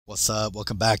What's up?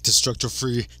 Welcome back to Structure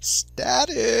Free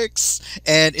Statics.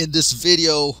 And in this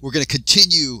video, we're going to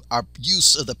continue our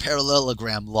use of the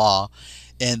parallelogram law.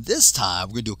 And this time,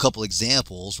 we're going to do a couple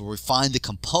examples where we find the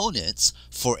components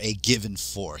for a given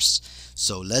force.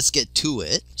 So let's get to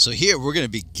it. So here, we're going to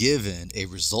be given a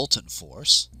resultant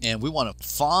force. And we want to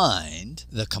find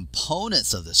the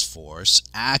components of this force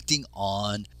acting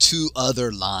on two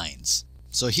other lines.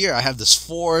 So here I have this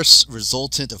force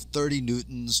resultant of 30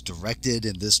 newtons directed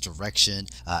in this direction.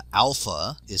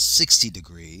 Alpha is 60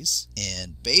 degrees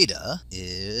and beta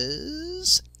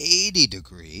is 80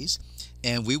 degrees.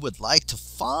 And we would like to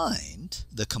find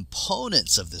the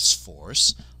components of this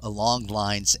force along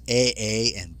lines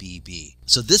AA and BB.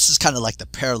 So this is kind of like the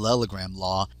parallelogram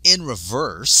law in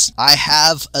reverse. I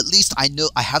have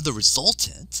the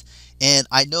resultant, and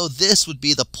I know this would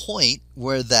be the point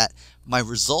where my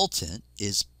resultant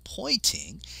is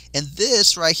pointing, and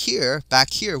this right here,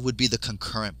 back here, would be the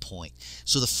concurrent point.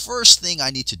 So the first thing I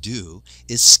need to do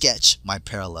is sketch my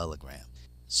parallelogram.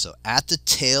 So at the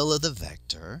tail of the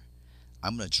vector,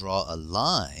 I'm going to draw a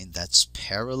line that's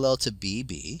parallel to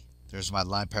BB. There's my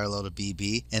line parallel to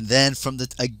BB. And then from the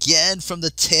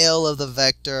tail of the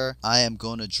vector, I'm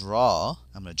going to draw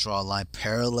a line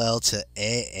parallel to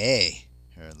AA.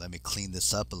 Here, let me clean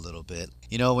this up a little bit.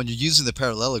 You know, when you're using the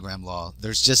parallelogram law,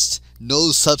 there's just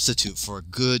no substitute for a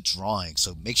good drawing.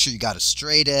 So make sure you got a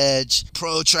straight edge,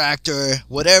 protractor,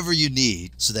 whatever you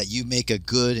need so that you make a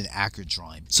good and accurate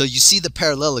drawing. So you see the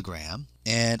parallelogram,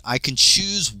 and I can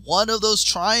choose one of those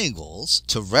triangles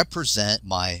to represent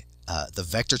the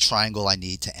vector triangle I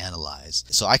need to analyze.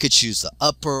 So I could choose the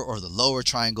upper or the lower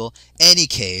triangle. Any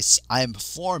case, I'm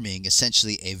forming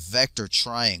essentially a vector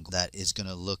triangle that is going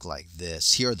to look like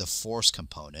this. Here are the force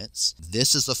components.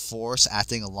 This is the force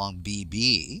acting along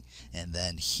BB, and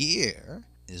then here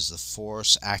is the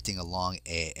force acting along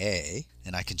AA,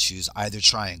 and I can choose either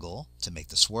triangle to make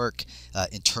this work.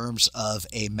 In terms of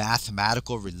a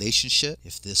mathematical relationship,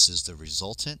 if this is the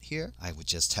resultant here, I would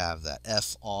just have that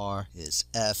FR is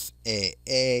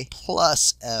FAA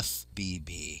plus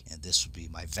FBB, and this would be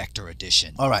my vector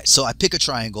addition. All right, so I pick a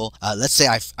triangle. Let's say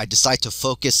I decide to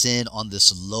focus in on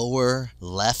this lower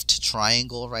left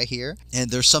triangle right here, and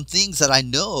there's some things that I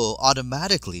know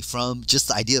automatically from just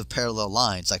the idea of parallel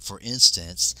lines. Like for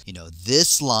instance, you know,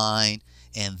 this line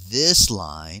and this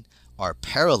line are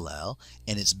parallel,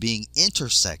 and it's being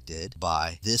intersected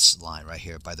by this line right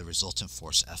here, by the resultant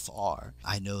force FR.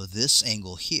 I know this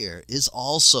angle here is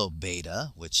also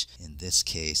beta, which in this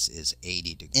case is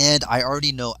 80 degrees. And I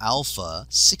already know alpha,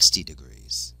 60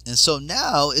 degrees. And so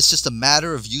now it's just a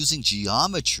matter of using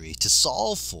geometry to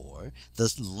solve for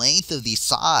the length of these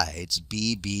sides,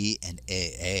 BB and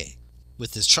AA.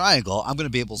 With this triangle, I'm going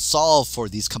to be able to solve for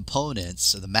these components,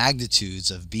 so the magnitudes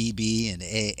of BB and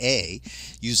AA,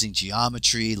 using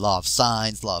geometry, law of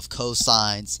sines, law of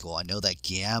cosines. Well, I know that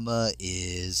gamma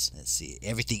is, let's see,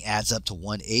 everything adds up to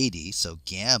 180, so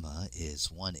gamma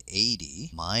is 180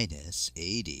 minus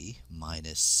 80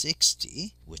 minus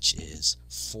 60, which is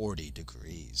 40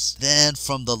 degrees. Then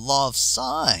from the law of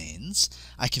sines,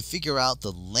 I can figure out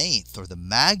the length or the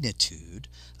magnitude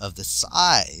of the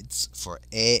sides for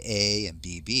AA and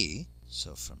BB.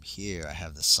 So from here I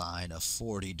have the sine of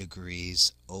 40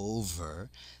 degrees over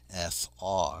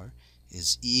FR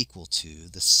is equal to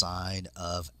the sine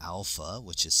of alpha,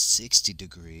 which is 60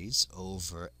 degrees,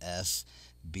 over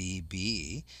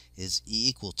FBB is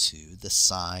equal to the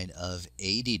sine of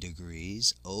 80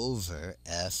 degrees over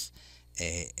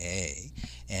FAA.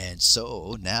 And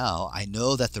so now I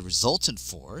know that the resultant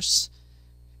force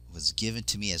was given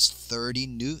to me as 30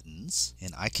 newtons,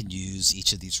 and I can use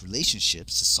each of these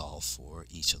relationships to solve for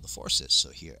each of the forces.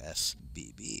 So here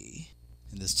FBB,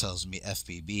 and this tells me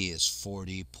FBB is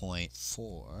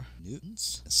 40.4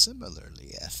 newtons.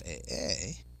 Similarly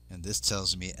FAA, and this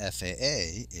tells me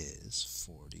FAA is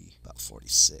about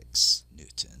 46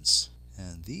 newtons.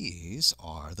 And these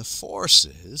are the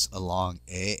forces along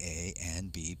AA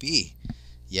and BB.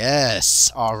 Yes,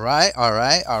 all right.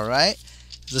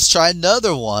 Let's try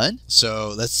another one.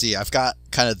 So let's see, I've got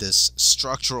kind of this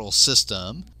structural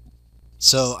system.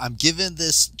 So I'm given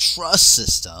this truss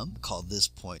system, called this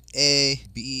point A,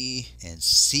 B, and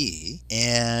C,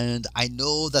 and I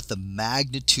know that the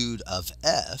magnitude of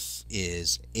F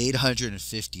is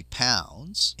 850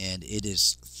 pounds, and it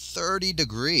is 30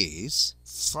 degrees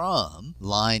from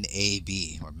line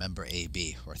AB, or member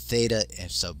AB, or theta,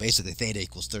 and so basically theta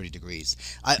equals 30 degrees.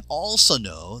 I also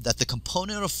know that the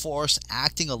component of force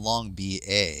acting along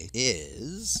BA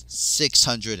is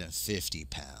 650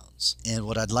 pounds. And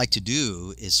what I'd like to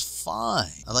do is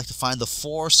I'd like to find the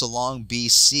force along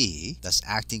BC that's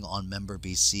acting on member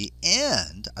BC,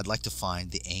 and I'd like to find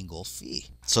the angle phi.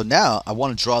 So now I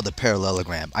want to draw the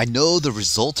parallelogram. I know the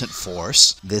resultant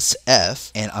force, this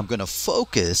F, and I'm going to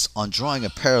focus on drawing a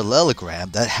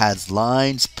parallelogram that has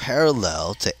lines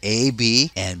parallel to AB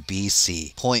and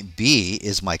BC. Point B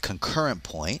is my concurrent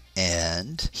point,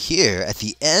 and here at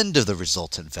the end of the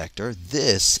resultant vector,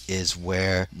 this is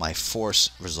where my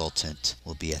force resultant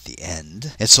will be at the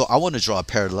end. And so I want to draw a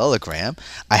parallelogram.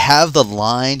 I have the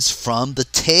lines from the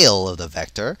tail of the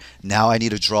vector. Now I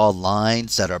need to draw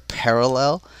lines that are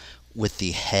parallel with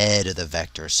the head of the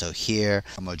vector. So here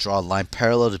I'm going to draw a line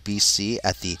parallel to BC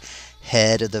at the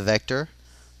head of the vector.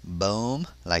 Boom,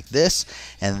 like this.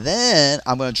 And then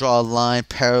I'm going to draw a line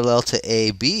parallel to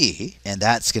AB, and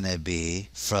that's going to be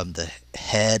from the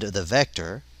head of the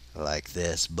vector, like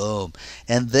this. Boom.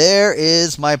 And there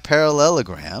is my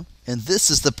parallelogram. And this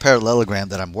is the parallelogram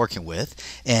that I'm working with.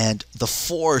 And the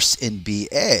force in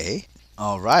BA,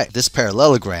 alright, this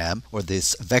parallelogram, or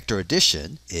this vector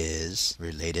addition, is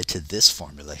related to this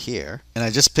formula here. And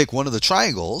I just pick one of the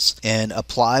triangles and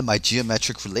apply my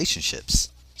geometric relationships.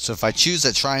 So if I choose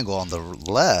that triangle on the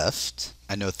left,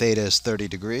 I know theta is 30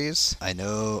 degrees. I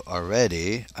know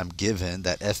already I'm given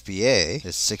that FBA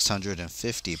is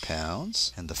 650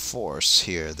 pounds. And the force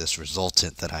here, this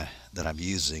resultant that I'm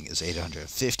using, is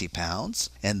 850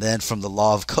 pounds. And then from the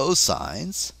law of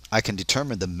cosines, I can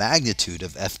determine the magnitude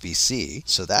of FBC.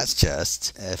 So that's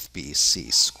just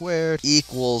FBC squared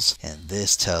equals, and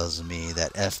this tells me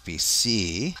that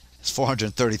FBC is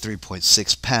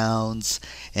 433.6 pounds.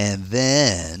 And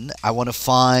then I want to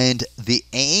find the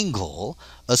angle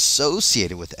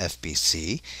associated with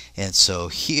FBC. And so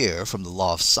here, from the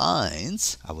law of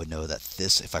sines, I would know that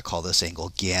this, if I call this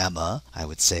angle gamma, I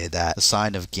would say that the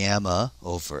sine of gamma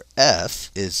over F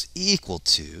is equal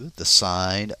to the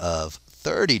sine of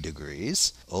 30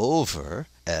 degrees over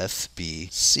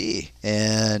FBC.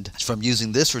 And from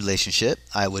using this relationship,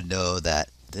 I would know that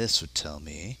this would tell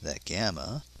me that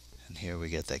gamma, and here we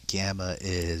get that gamma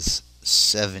is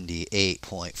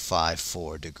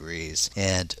 78.54 degrees.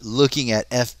 And looking at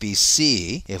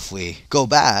FBC, if we go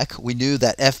back, we knew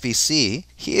that FBC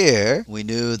here, we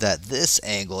knew that this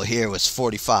angle here was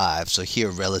 45. So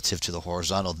here relative to the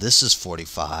horizontal, this is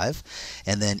 45.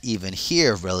 And then even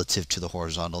here relative to the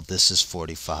horizontal, this is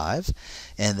 45.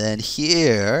 And then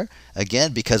here,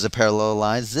 again, because of parallel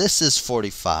lines, this is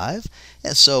 45.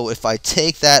 And so if I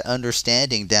take that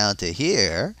understanding down to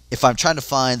here, if I'm trying to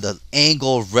find the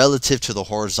angle relative to the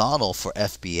horizontal for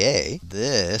FBA,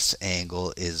 this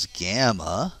angle is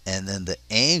gamma, and then the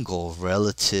angle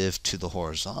relative to the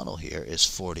horizontal here is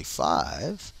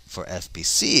 45 for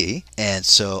FBC. And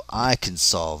so I can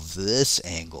solve this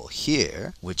angle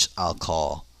here, which I'll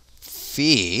call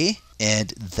phi,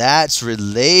 and that's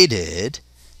related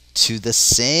to the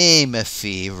same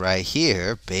phi right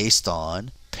here based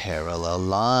on parallel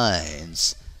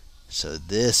lines. So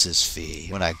this is phi.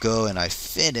 When I go and I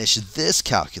finish this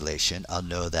calculation, I'll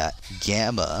know that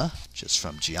gamma, just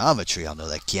from geometry, I'll know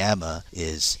that gamma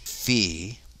is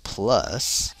phi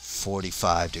plus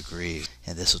 45 degrees.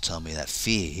 And this will tell me that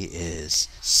phi is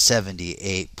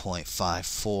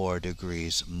 78.54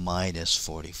 degrees minus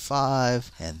 45.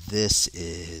 And this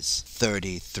is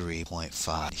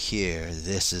 33.5. Here,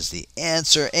 this is the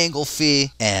answer, angle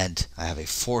phi. And I have a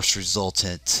force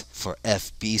resultant for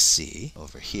FBC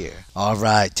over here. All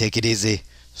right, take it easy.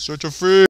 Stretch your free.